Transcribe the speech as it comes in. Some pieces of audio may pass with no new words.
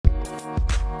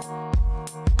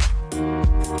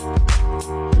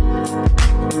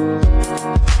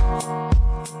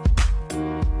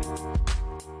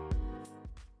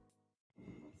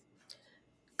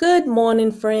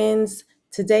morning, friends.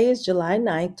 Today is July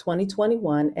 9th,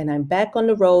 2021, and I'm back on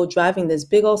the road driving this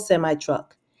big old semi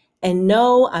truck. And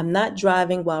no, I'm not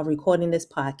driving while recording this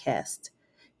podcast.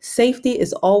 Safety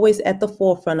is always at the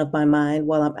forefront of my mind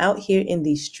while I'm out here in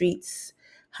these streets,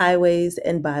 highways,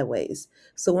 and byways.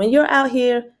 So when you're out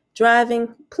here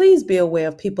driving, please be aware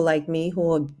of people like me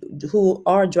who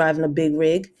are driving a big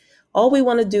rig. All we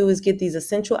want to do is get these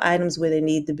essential items where they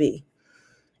need to be.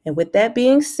 And with that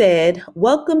being said,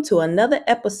 welcome to another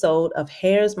episode of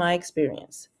Here's My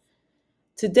Experience.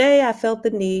 Today, I felt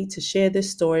the need to share this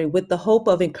story with the hope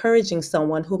of encouraging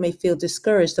someone who may feel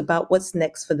discouraged about what's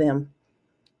next for them.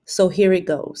 So here it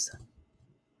goes.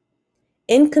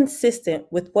 Inconsistent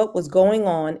with what was going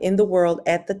on in the world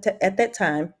at that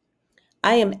time,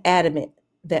 I am adamant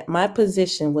that my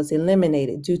position was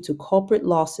eliminated due to corporate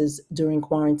losses during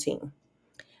quarantine.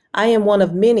 I am one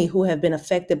of many who have been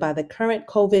affected by the current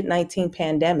COVID-19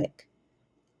 pandemic.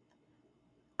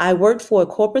 I worked for a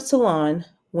corporate salon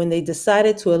when they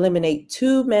decided to eliminate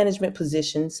two management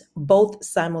positions, both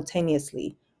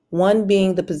simultaneously, one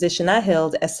being the position I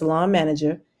held as salon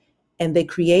manager, and they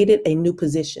created a new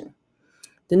position.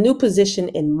 The new position,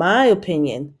 in my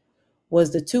opinion,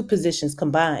 was the two positions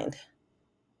combined.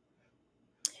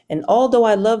 And although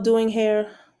I love doing hair,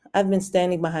 I've been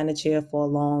standing behind a chair for a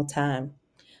long time.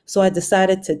 So I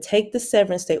decided to take the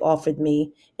severance they offered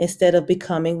me instead of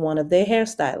becoming one of their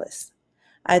hairstylists.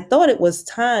 I thought it was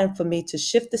time for me to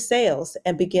shift the sails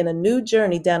and begin a new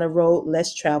journey down a road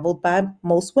less traveled by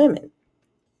most women.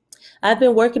 I've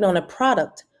been working on a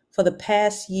product for the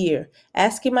past year,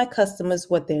 asking my customers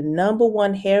what their number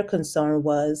one hair concern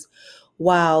was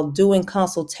while doing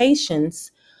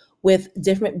consultations with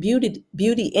different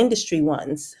beauty industry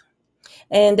ones.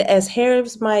 And as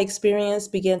Here's My Experience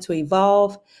began to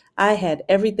evolve, I had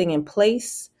everything in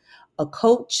place, a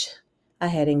coach, I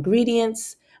had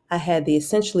ingredients, I had the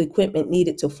essential equipment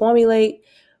needed to formulate,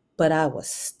 but I was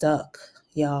stuck,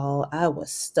 y'all. I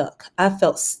was stuck. I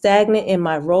felt stagnant in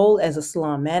my role as a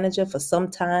salon manager for some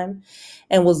time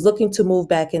and was looking to move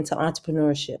back into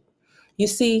entrepreneurship. You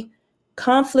see,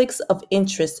 conflicts of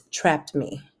interest trapped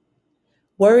me,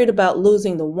 worried about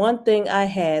losing the one thing I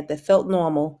had that felt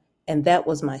normal, and that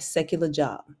was my secular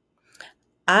job.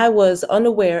 I was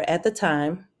unaware at the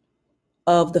time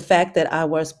of the fact that I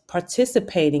was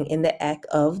participating in the act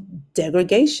of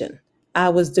degradation. I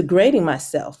was degrading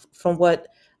myself from what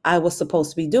I was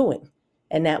supposed to be doing,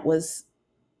 and that was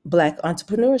Black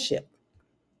entrepreneurship.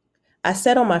 I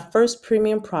sat on my first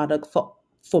premium product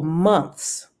for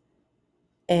months,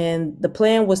 and the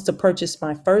plan was to purchase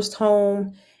my first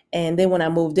home. And then when I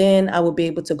moved in, I would be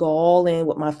able to go all in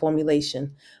with my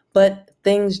formulation. But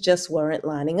things just weren't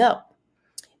lining up.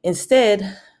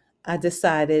 Instead, I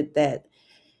decided that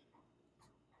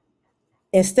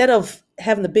instead of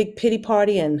having the big pity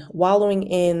party and wallowing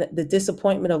in the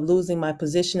disappointment of losing my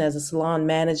position as a salon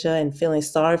manager and feeling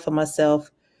sorry for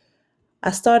myself,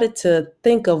 I started to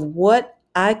think of what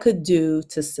I could do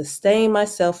to sustain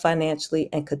myself financially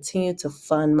and continue to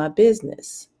fund my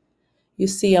business. You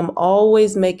see, I'm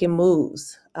always making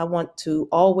moves. I want to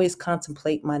always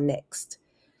contemplate my next.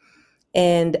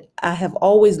 And I have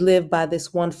always lived by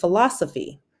this one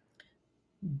philosophy: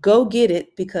 go get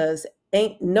it, because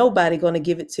ain't nobody going to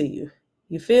give it to you.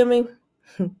 You feel me?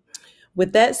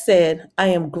 With that said, I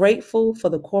am grateful for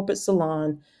the corporate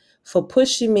salon for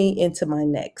pushing me into my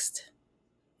next.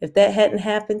 If that hadn't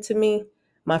happened to me,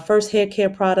 my first hair care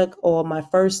product or my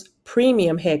first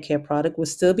premium hair care product would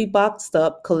still be boxed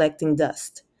up collecting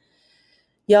dust.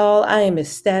 Y'all, I am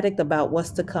ecstatic about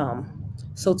what's to come.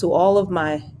 So to all of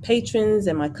my patrons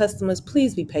and my customers,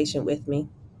 please be patient with me.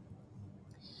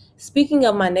 Speaking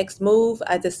of my next move,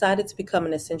 I decided to become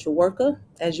an essential worker.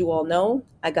 As you all know,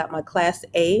 I got my Class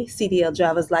A CDL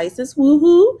driver's license,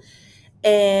 woohoo,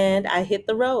 and I hit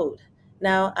the road.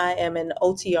 Now I am an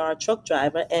OTR truck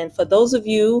driver, and for those of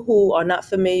you who are not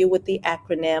familiar with the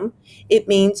acronym, it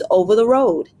means over the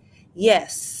road.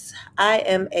 Yes, I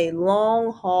am a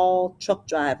long haul truck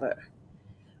driver.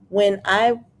 When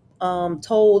I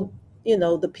told,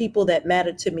 the people that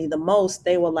mattered to me the most,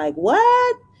 they were like,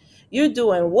 "What? You're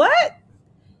doing what?"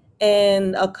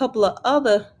 And a couple of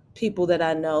other people that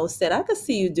I know said, "I could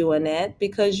see you doing that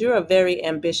because you're a very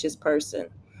ambitious person."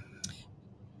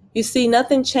 You see,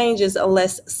 nothing changes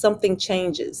unless something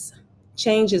changes.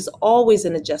 Change is always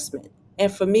an adjustment.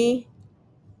 And for me,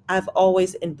 I've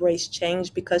always embraced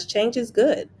change because change is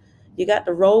good. You got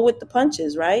to roll with the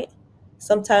punches, right?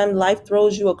 Sometimes life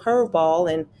throws you a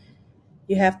curveball and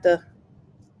you have to,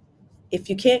 if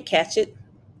you can't catch it,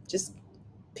 just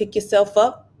pick yourself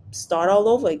up, start all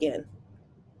over again.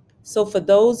 So for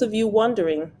those of you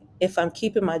wondering if I'm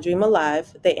keeping my dream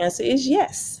alive, the answer is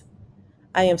yes.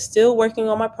 I am still working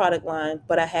on my product line,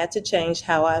 but I had to change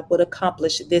how I would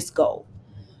accomplish this goal.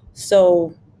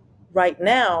 So, right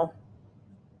now,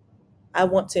 I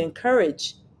want to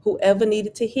encourage whoever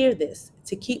needed to hear this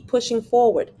to keep pushing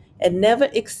forward and never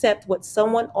accept what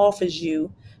someone offers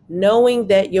you, knowing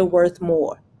that you're worth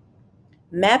more.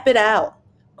 Map it out,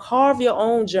 carve your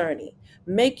own journey,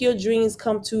 make your dreams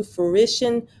come to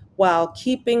fruition while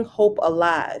keeping hope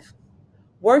alive.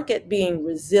 Work at being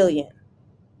resilient,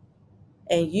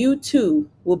 and you too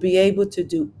will be able to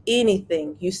do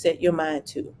anything you set your mind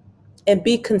to. And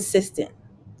be consistent.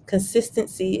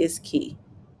 Consistency is key.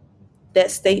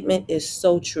 That statement is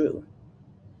so true.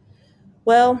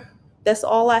 Well, that's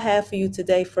all I have for you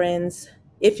today, friends.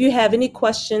 If you have any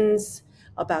questions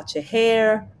about your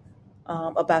hair,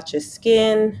 about your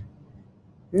skin,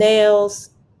 nails,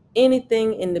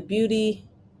 anything in the beauty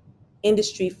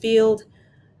industry field,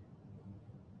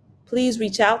 please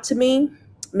reach out to me.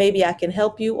 Maybe I can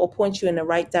help you or point you in the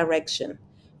right direction.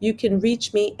 You can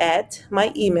reach me at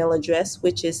my email address,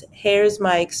 which is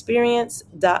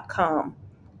hairsmyexperience.com.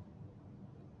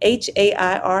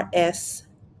 HAIRS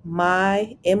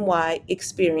my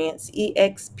experience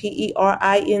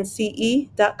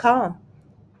experience.com.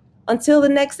 Until the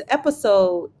next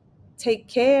episode, take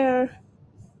care.